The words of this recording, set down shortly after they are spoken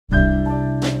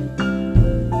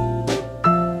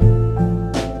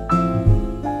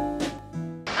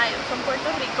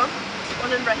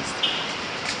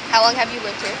How long have you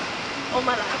lived here? All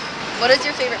my life. What is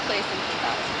your favorite place in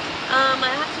Condado? I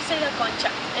have to say the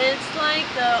Concha. It's like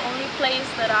the only place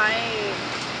that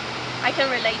I can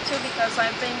relate to because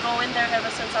I've been going there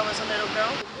ever since I was a little girl.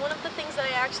 One of the things that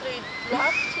I actually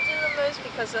love to do the most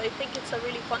because I think it's a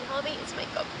really fun hobby is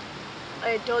makeup.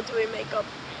 I adore doing makeup,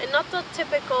 and not the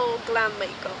typical glam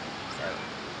makeup. So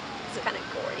it's kind of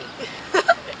gory.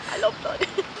 I love blood.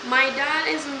 My dad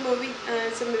is a movie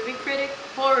critic,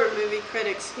 horror movie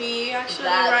critics. He actually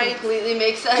writes. Completely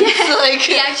makes sense. Yeah, Like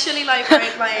he actually writes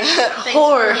things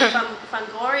horror. from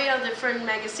Fangoria, different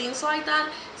magazines like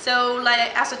that. So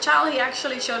like as a child, he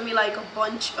actually showed me like a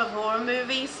bunch of horror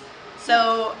movies.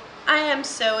 So I am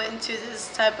so into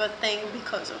this type of thing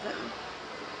because of him.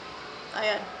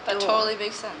 That totally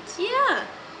makes sense. Yeah.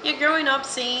 You're growing up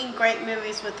seeing great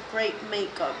movies with great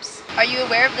makeups. Are you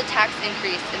aware of the tax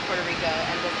increase in Puerto Rico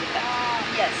and does it affect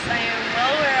you? Yes, I am well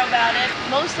aware about it.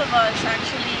 Most of us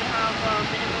actually have a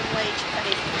minimum wage pay.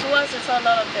 To us, it's a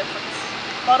lot of difference.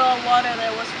 Bottle of water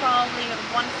there was probably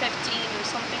 $1.15 or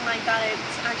something like that.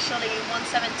 It's actually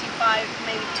 $1.75,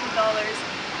 maybe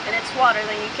 $2. And it's water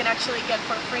that you can actually get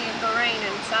for free in the rain,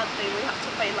 and sadly we have to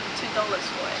pay like $2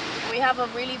 for it. We have a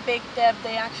really big debt.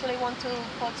 They actually want to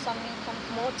put some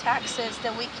more taxes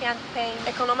that we can't pay.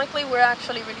 Economically, we're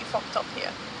actually really fucked up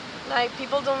here. Like,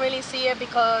 people don't really see it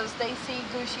because they see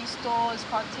Gucci stores,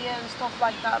 Cartier and stuff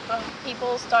like that, but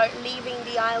people start leaving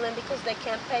the island because they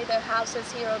can't pay their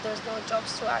houses here or there's no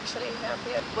jobs to actually have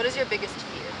here. What is your biggest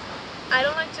fear? I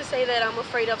don't like to say that I'm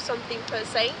afraid of something per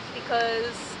se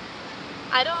because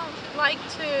I don't like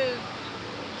to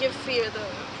give fear the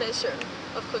pleasure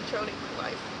of controlling my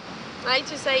life. I like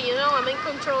to say, you know, I'm in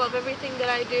control of everything that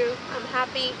I do. I'm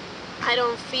happy. I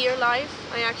don't fear life.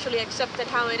 I actually accept it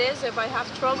how it is. If I have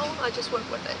trouble, I just work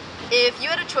with it. If you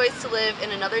had a choice to live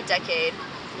in another decade,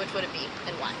 which would it be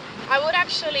and why? I would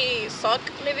actually suck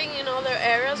living in other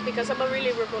areas because I'm a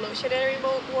really revolutionary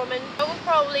woman. I would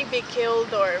probably be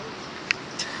killed or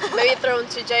maybe thrown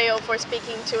to jail for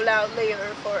speaking too loudly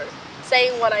or for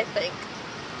saying what I think.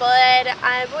 But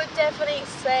I would definitely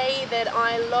say that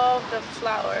I love the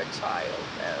flower child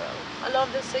era. I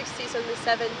love the 60s and the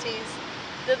 70s.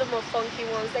 They're the more funky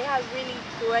ones. They had really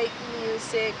great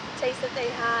music, the taste that they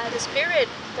had, the spirit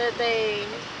that they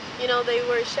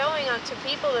were showing out to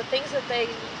people, the things that they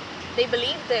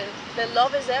believed in. That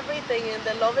love is everything and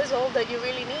that love is all that you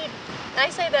really need. I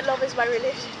say that love is my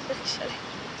religion, actually.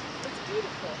 That's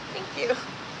beautiful. Thank you.